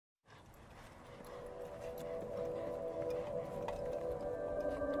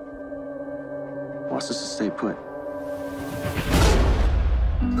stay put.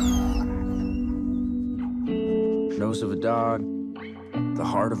 Nose of a dog, the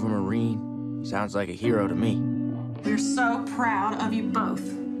heart of a Marine. Sounds like a hero to me. We're so proud of you both.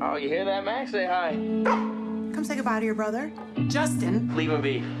 Oh, you hear that, Max? Say hi. Come say goodbye to your brother. Justin. Leave him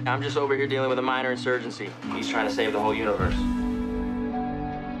be. I'm just over here dealing with a minor insurgency. He's trying to save the whole universe.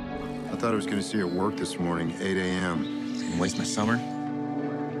 I thought I was gonna see her at work this morning, 8 a.m. It's gonna waste my summer.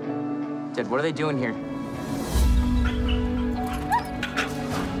 Dad, what are they doing here?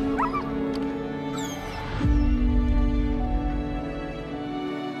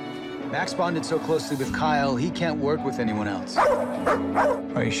 Max bonded so closely with Kyle, he can't work with anyone else.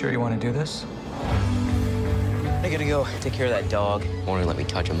 Are you sure you want to do this? I gotta go take care of that dog. Won't let me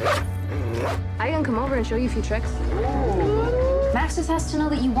touch him. I can come over and show you a few tricks. Max just has to know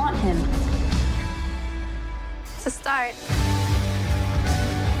that you want him. It's a start.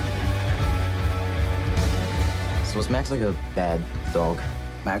 So was Max like a bad dog?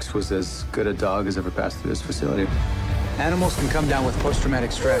 Max was as good a dog as ever passed through this facility. Animals can come down with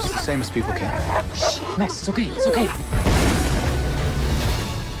post-traumatic stress the same as people can. Shh, Max, it's okay, it's okay.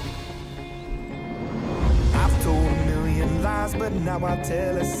 I've told a million lies, but now I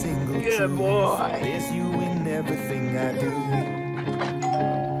tell a single truth. Good boy. There's you in everything I do.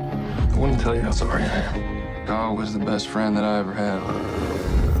 I wouldn't tell you how sorry I am. Dog was the best friend that I ever had.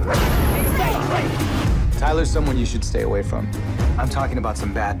 Tyler's someone you should stay away from. I'm talking about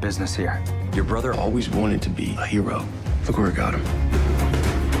some bad business here. Your brother always wanted to be a hero. Look where it got him.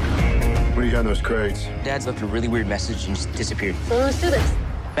 What do you got in those crates? Dad's left a really weird message and just disappeared. So let's do this.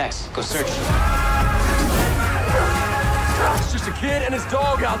 Max, go search. It's just a kid and his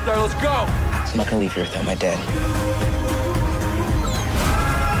dog out there. Let's go. I'm not gonna leave here without my dad.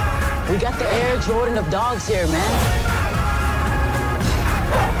 We got the Air Jordan of dogs here, man.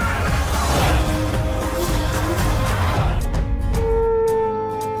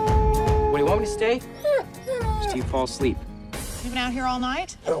 What, do you want me to stay? Just till you fall asleep. You been out here all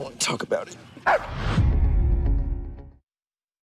night? I don't want to talk about it.